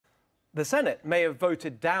The Senate may have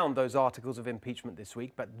voted down those articles of impeachment this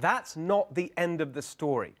week, but that's not the end of the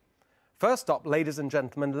story. First up, ladies and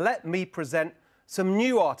gentlemen, let me present some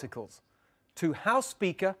new articles to House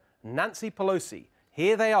Speaker Nancy Pelosi.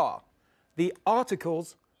 Here they are, the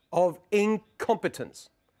Articles of Incompetence.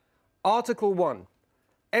 Article 1,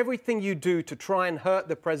 everything you do to try and hurt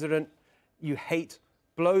the president you hate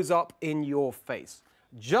blows up in your face.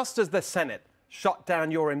 Just as the Senate shut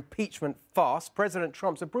down your impeachment farce, President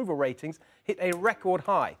Trump's approval ratings hit a record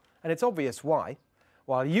high. And it's obvious why.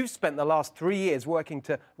 While you've spent the last 3 years working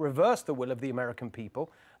to reverse the will of the American people,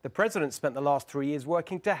 the president spent the last 3 years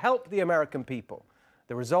working to help the American people.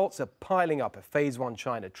 The results are piling up: a Phase 1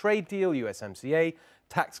 China trade deal, USMCA,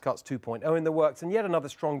 tax cuts 2.0 in the works, and yet another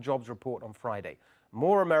strong jobs report on Friday.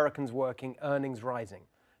 More Americans working, earnings rising.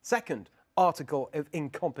 Second article of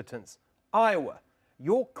incompetence, Iowa.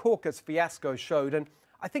 Your caucus fiasco showed, and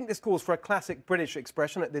I think this calls for a classic British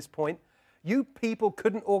expression at this point, you people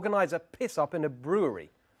couldn't organise a piss-up in a brewery.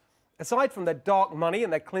 Aside from their dark money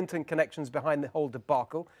and their Clinton connections behind the whole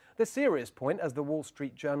debacle, the serious point, as the Wall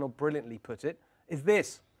Street Journal brilliantly put it, is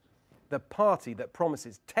this: the party that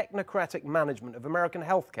promises technocratic management of American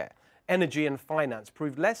healthcare, energy and finance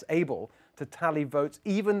proved less able to tally votes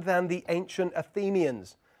even than the ancient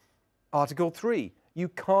Athenians. Article 3, you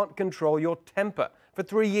can't control your temper. For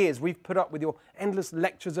 3 years, we've put up with your endless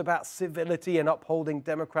lectures about civility and upholding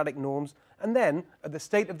democratic norms. And then, at the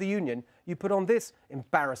State of the Union, you put on this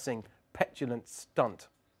embarrassing, petulant stunt.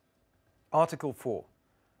 Article 4,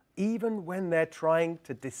 even when they're trying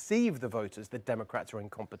to deceive the voters that Democrats are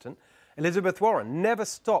incompetent, Elizabeth Warren never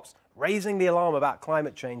stops raising the alarm about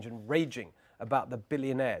climate change and raging about the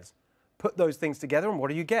billionaires. Put those things together and what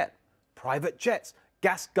do you get? Private jets,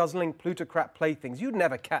 gas-guzzling plutocrat playthings. You'd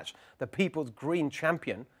never catch the people's green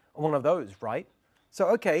champion on one of those, right? So,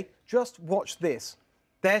 okay, just watch this.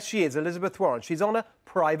 There she is, Elizabeth Warren. She's on a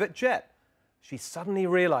private jet. She suddenly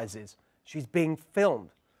realizes she's being filmed.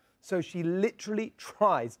 So she literally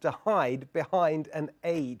tries to hide behind an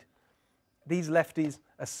aide. These lefties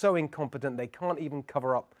are so incompetent they can't even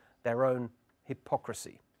cover up their own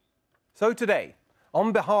hypocrisy. So today,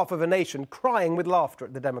 on behalf of a nation crying with laughter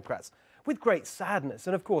at the Democrats, with great sadness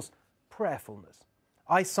and, of course, prayerfulness,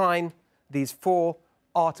 I sign these 4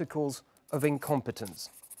 articles of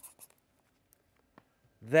incompetence.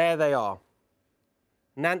 There they are.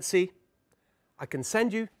 Nancy, I can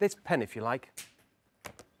send you this pen if you like.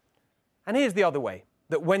 And here's the other way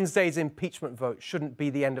that Wednesday's impeachment vote shouldn't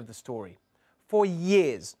be the end of the story. For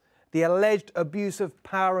years, the alleged abuse of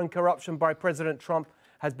power and corruption by President Trump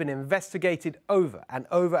has been investigated over and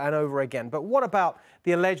over and over again. But what about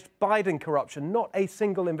the alleged Biden corruption? Not a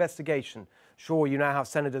single investigation. Sure, you now have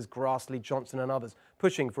Senators Grassley, Johnson and others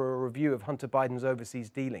pushing for a review of Hunter Biden's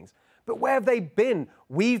overseas dealings. But where have they been?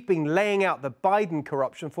 We've been laying out the Biden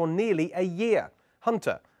corruption for nearly a year.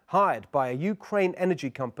 Hunter, hired by a Ukraine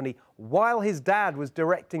energy company while his dad was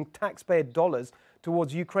directing taxpayer dollars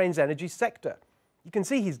towards Ukraine's energy sector. You can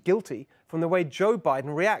see he's guilty from the way Joe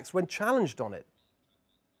Biden reacts when challenged on it.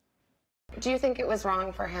 Do you think it was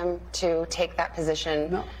wrong for him to take that position,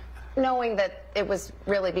 No. knowing that it was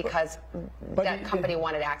really because that company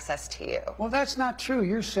wanted access to you? Well, that's not true.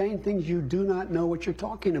 You're saying things you do not know what you're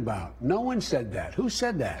talking about. No one said that. Who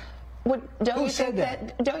said that?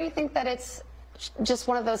 Don't you think that it's just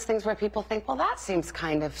one of those things where people think, well, that seems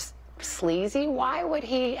kind of sleazy. Why would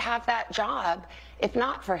he have that job if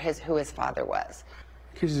not for who his father was?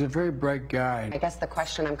 Because he's a very bright guy. I guess the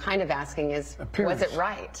question I'm kind of asking is, was it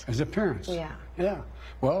right? His appearance. Yeah. Yeah.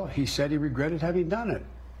 Well, he said he regretted having done it.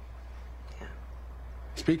 Yeah.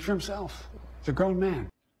 Speak for himself. He's a grown man.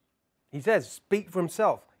 He says, speak for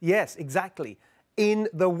himself. Yes, exactly. In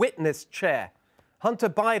the witness chair. Hunter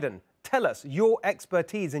Biden, tell us your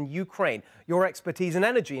expertise in Ukraine, your expertise in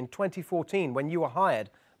energy in 2014 when you were hired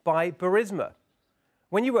by Burisma.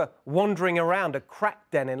 When you were wandering around a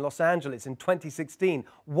crack den in Los Angeles in 2016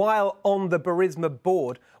 while on the Burisma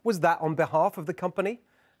board, was that on behalf of the company?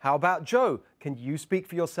 How about Joe? Can you speak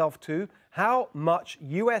for yourself too? How much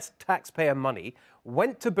US taxpayer money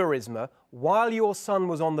went to Burisma while your son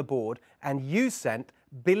was on the board and you sent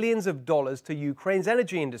billions of dollars to Ukraine's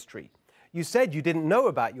energy industry? You said you didn't know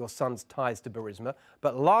about your son's ties to Burisma,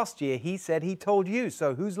 but last year he said he told you.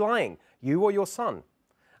 So who's lying, you or your son?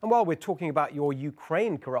 And while we're talking about your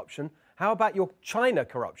Ukraine corruption, how about your China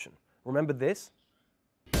corruption? Remember this?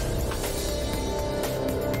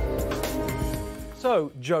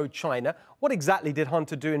 So, Joe China, what exactly did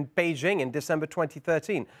Hunter do in Beijing in December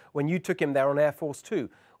 2013 when you took him there on Air Force Two?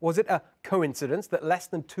 Was it a coincidence that less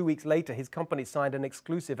than 2 weeks later his company signed an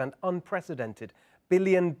exclusive and unprecedented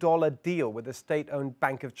billion deal with the state-owned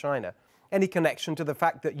Bank of China any connection to the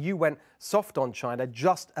fact that you went soft on China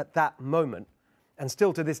just at that moment and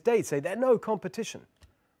still to this day say they're no competition?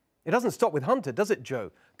 It doesn't stop with Hunter, does it,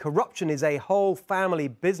 Joe? Corruption is a whole family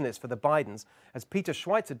business for the Bidens, as Peter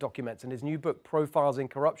Schweitzer documents in his new book, Profiles in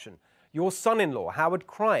Corruption. Your son-in-law, Howard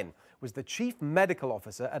Krein, was the chief medical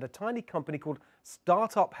officer at a tiny company called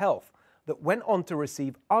Startup Health that went on to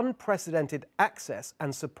receive unprecedented access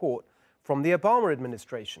and support from the Obama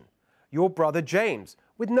administration. Your brother James,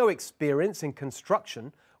 with no experience in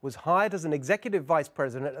construction, was hired as an executive vice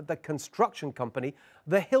president at the construction company,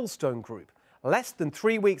 the Hillstone Group. Less than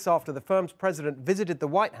 3 weeks after the firm's president visited the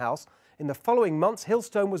White House, in the following months,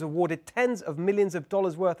 Hillstone was awarded tens of millions of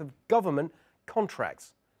dollars worth of government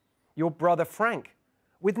contracts. Your brother Frank,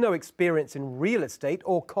 with no experience in real estate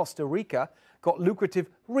or Costa Rica, got lucrative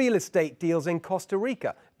real estate deals in Costa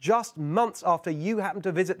Rica just months after you happened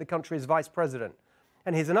to visit the country's vice president.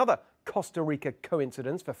 And here's another Costa Rica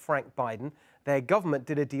coincidence for Frank Biden. Their government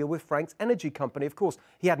did a deal with Frank's energy company. Of course,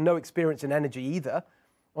 he had no experience in energy either,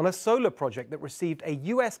 on a solar project that received a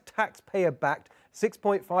U.S. taxpayer-backed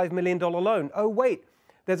 $6.5 million loan. Oh, wait,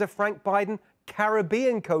 there's a Frank Biden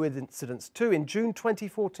Caribbean coincidence too. In June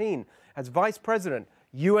 2014, as vice president,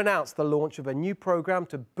 you announced the launch of a new program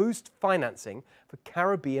to boost financing for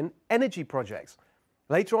Caribbean energy projects.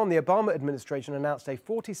 Later on, the Obama administration announced a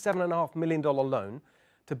 $47.5 million loan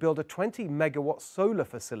to build a 20-megawatt solar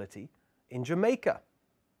facility in Jamaica.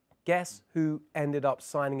 Guess who ended up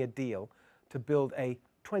signing a deal to build a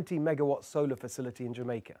 20-megawatt solar facility in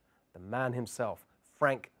Jamaica? The man himself,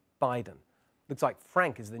 Frank Biden. Looks like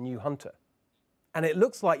Frank is the new Hunter. And it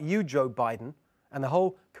looks like you, Joe Biden, and the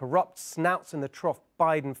whole corrupt snouts in the trough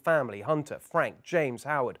Biden family, Hunter, Frank, James,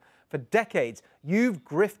 Howard, for decades, you've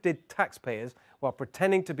grifted taxpayers while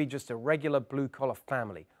pretending to be just a regular blue-collar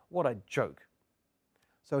family. What a joke.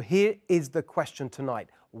 So here is the question tonight.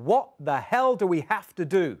 What the hell do we have to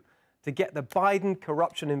do to get the Biden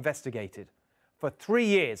corruption investigated? For 3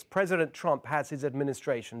 years, President Trump has his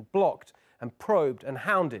administration blocked and probed and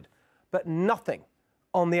hounded, but nothing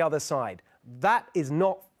on the other side. That is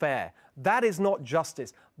not fair. That is not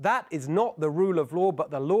justice. That is not the rule of law, but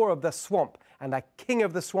the law of the swamp. And the king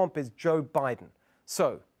of the swamp is Joe Biden.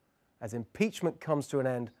 So, as impeachment comes to an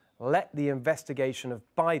end, let the investigation of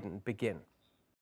Biden begin.